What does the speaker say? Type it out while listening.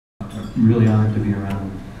really honored to be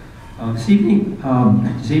around them. This evening,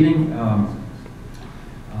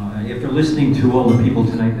 after listening to all the people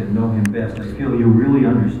tonight that know him best, I feel you really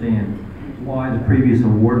understand why the previous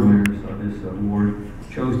award winners of this award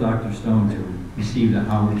chose Dr. Stone to receive the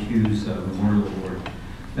Howard Hughes Memorial Award.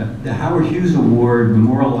 The Howard Hughes Award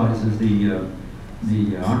memorializes the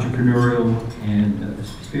entrepreneurial and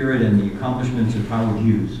spirit and the accomplishments of Howard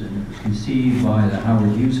Hughes, and it was conceived by the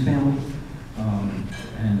Howard Hughes family.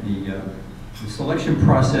 And the selection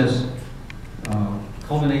process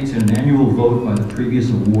culminates in an annual vote by the previous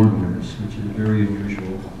award winners, which is very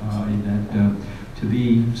unusual in that to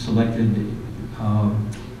be selected,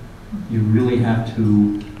 you really have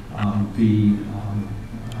to be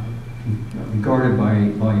regarded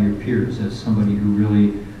by your peers as somebody who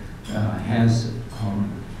really has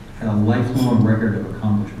had a lifelong record of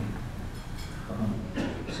accomplishment.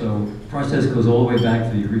 So the process goes all the way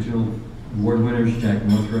back to the original award winners, Jack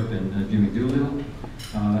Northrop and Jimmy Doolittle.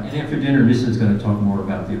 And after dinner, Nissa is going to talk more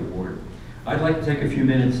about the award. I'd like to take a few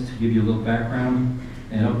minutes to give you a little background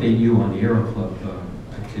and update you on the Aero Club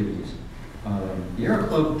activities. The Aero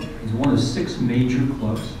Club is one of 6 major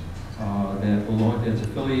clubs that's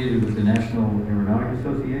affiliated with the National Aeronautic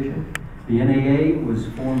Association. The NAA was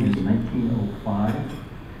formed in 1905,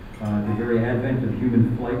 the very advent of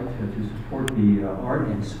human flight to support the art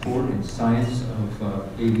and sport and science of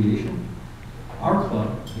aviation. Our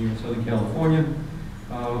club here in Southern California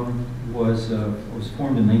was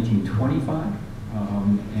formed in 1925,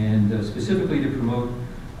 and specifically to promote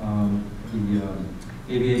the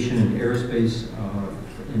aviation and aerospace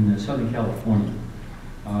in Southern California.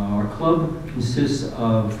 Our club consists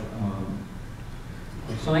of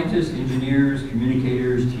scientists, engineers,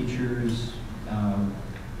 communicators, teachers,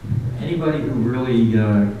 anybody who really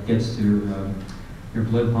gets their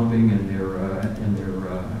blood pumping and their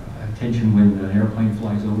attention when an airplane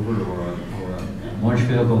flies over or a launch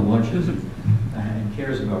vehicle launches and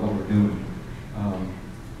cares about what we're doing.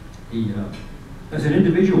 As an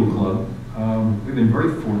individual club, we've been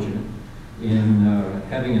very fortunate in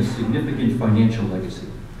having a significant financial legacy.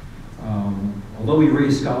 Although we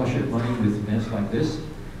raise scholarship money with events like this,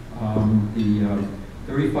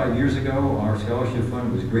 35 years ago, our scholarship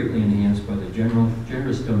fund was greatly enhanced by the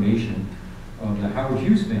generous donation of the Howard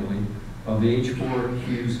Hughes family of the H-4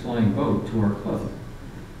 Hughes flying boat to our club.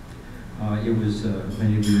 It was,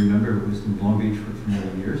 many of you remember, it was in Long Beach for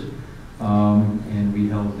many years, and we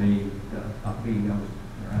held many, not me, I was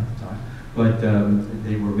around at the time, but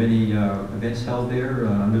there were many events held there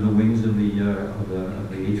under the wings of the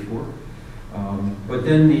H-4. But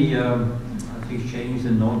then things changed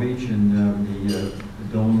in Long Beach, and the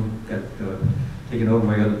dome got taken over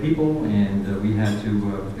by other people, and we had to,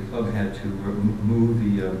 the club had to move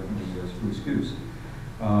the Spruce Goose,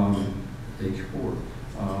 the H-4.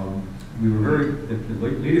 We were the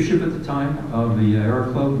leadership at the time of the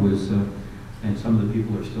Aero Club was, and some of the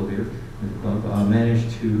people are still here, the club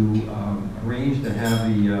managed to arrange to have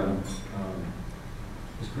the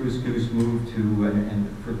Spruce Goose moved to,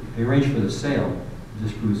 they arranged for the sale of the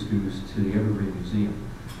Spruce Goose to the Evergreen Museum.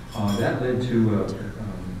 That led to a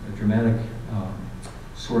dramatic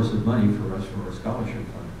source of money for us for our scholarship fund.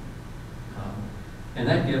 And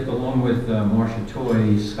that gift, along with Marcia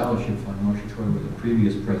Toy's scholarship fund, Marcia Toy was the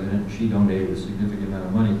previous president, and she donated a significant amount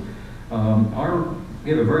of money.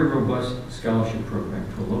 We have a very robust scholarship program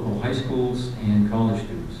for local high schools and college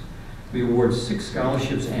students. We award 6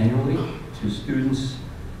 scholarships annually to students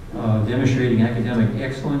demonstrating academic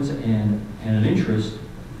excellence and an interest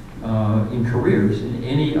in careers in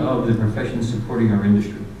any of the professions supporting our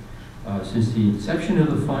industry. Since the inception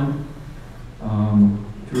of the fund,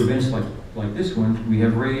 through events like this one, we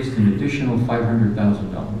have raised an additional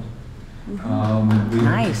 $500,000.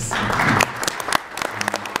 Nice.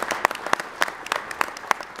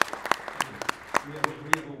 We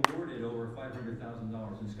have awarded over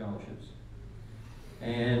 $500,000 in scholarships.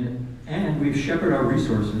 And we've shepherded our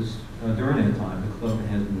resources during that time. The club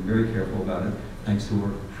has been very careful about it, thanks to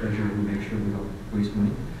our treasurer who makes sure we don't waste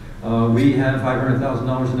money. We have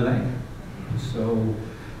 $500,000 in the bank.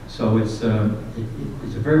 So it's a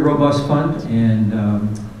very robust fund, and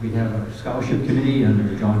we have a scholarship committee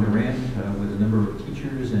under John Durant with a number of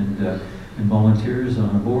teachers and volunteers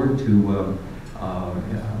on board to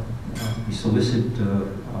we solicit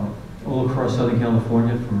all across Southern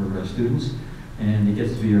California for students, and it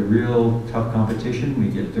gets to be a real tough competition. We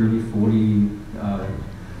get 30, 40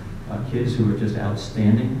 kids who are just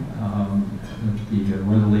outstanding.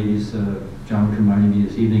 One of the ladies, John was reminding me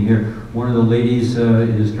this evening here, one of the ladies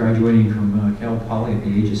is graduating from Cal Poly at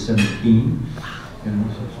the age of 17. You know,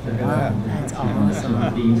 so check it Wow, out. that's You know, some of the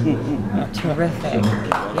awesome. deans list and that. Terrific. So,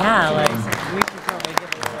 Yeah, like, we should totally give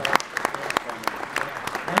it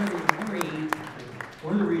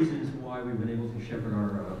one of the reasons why we've been able to shepherd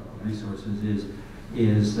our resources is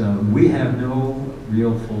we have no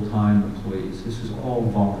real full-time employees. This is all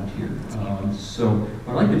volunteer. So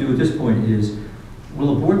what I'd like to do at this point is,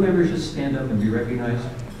 will the board members just stand up and be recognized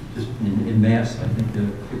just in mass? I think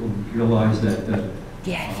that people realize that.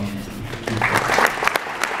 Yes.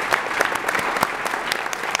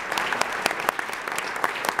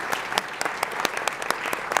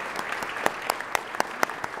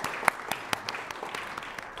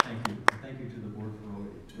 Thank you to the board for all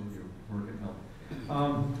your work and help.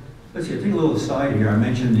 Let's see, I'll take a little aside here. I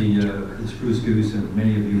mentioned the spruce goose, and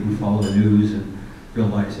many of you who follow the news and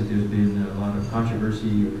realize that there's been a lot of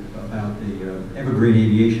controversy about the evergreen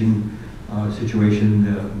aviation situation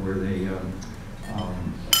where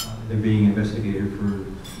they're being investigated for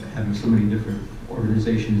having so many different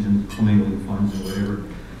organizations and commingling funds and whatever.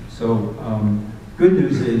 So good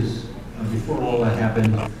news is, before all that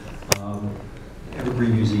happened,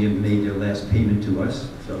 Evergreen Museum made their last payment to us.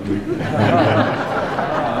 So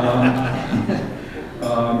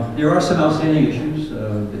there are some outstanding issues.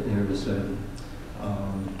 There was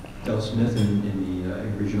Del Smith in the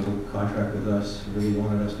original contract with us really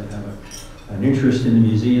wanted us to have an interest in the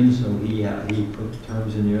museum, so he put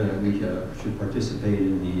terms in there that we should participate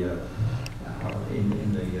in the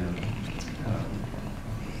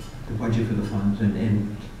budget for the funds,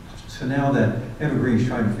 and so now that Evergreen's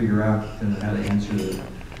trying to figure out how to answer the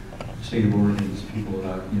state of Oregon's people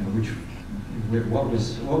about what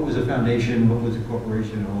was a foundation, what was a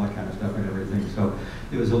corporation, and all that kind of stuff and everything. So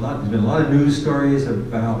there's been a lot of news stories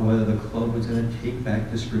about whether the club was going to take back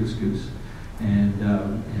the spruce goose, and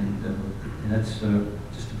that's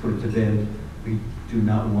just to put it to bed. We do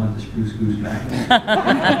not want the spruce goose back.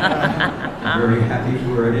 We're very happy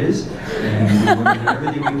where it is, and we want to do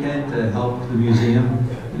everything we can to help the museum,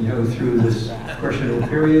 through this questionable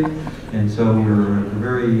period. And so we're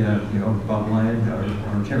very, Bob Lyon,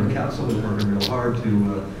 our general counsel, is working real hard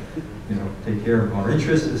to, take care of our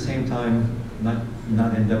interests at the same time, not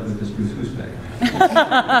end up with the spruce goose bag.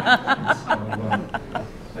 So,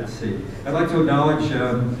 let's see. I'd like to acknowledge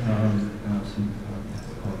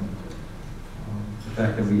the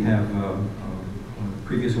fact that we have a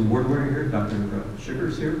previous award winner here, Dr.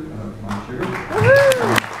 Sugars here, Mike Sugars.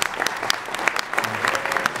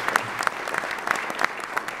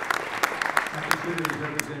 Dr. Sugars is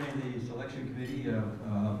representing the selection committee.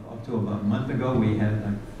 Up to about a month ago, we had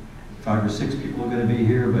like 5 or 6 people going to be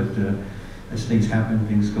here, but as things happen,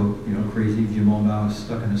 things go crazy. Jim Albaugh is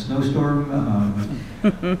stuck in a snowstorm.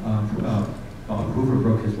 Hoover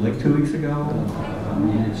broke his leg 2 weeks ago.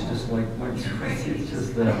 It's just like, it's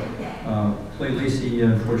just Clay Lacey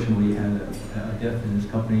unfortunately had a death in his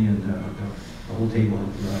company, and the whole table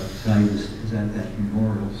tonight is at that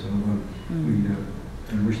memorial, so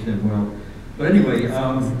we wish them well. But anyway,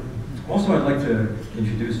 also I'd like to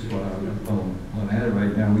introduce, I'm at it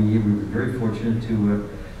right now, we were very fortunate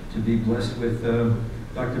to be blessed with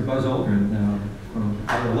Dr. Buzz Aldrin from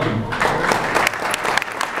Apollo 11.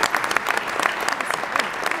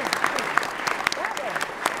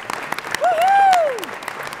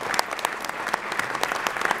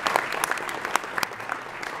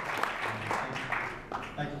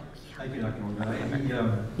 Thank you, Dr.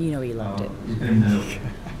 Aldrin. he loved it. He's been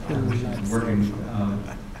working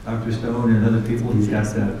Dr. Stone and other people. He's got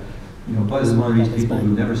Buzz is one of these people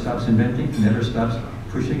who never stops inventing, never stops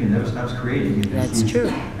pushing, and never stops creating. That's true.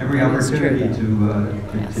 Every opportunity to do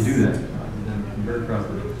that. I'm very proud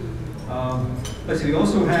of it. Let's see, we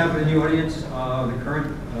also have in the audience the current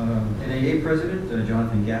NAA president,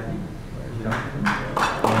 Jonathan Gaffney. Jonathan.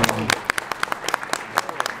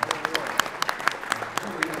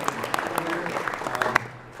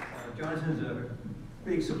 Jonathan's a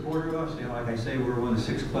big supporter of us. Like I say, we're one of the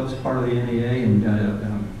 6 clubs part of the NAA, and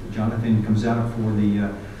Jonathan comes out for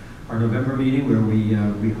our November meeting where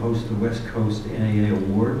we host the West Coast NAA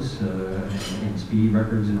Awards and speed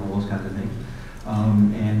records and all those kinds of things.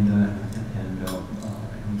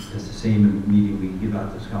 It's the same meeting we give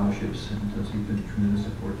out the scholarships, and so he's been tremendous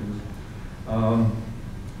support to us.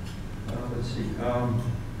 Let's see.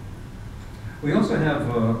 We also have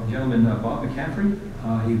a gentleman, Bob McCaffrey.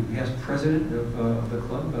 He's president of the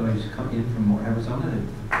club. He's come in from Arizona.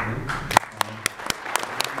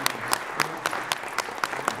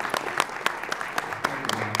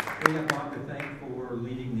 We have Bob to thank for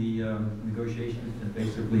leading the negotiations that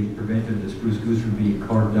basically prevented the spruce goose from being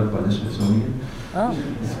carved up by the Smithsonian. Oh.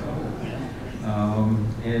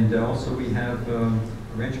 And also we have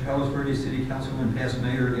Rancho Palos Verdes City Councilman, past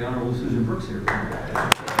Mayor, the Honorable Susan Brooks here.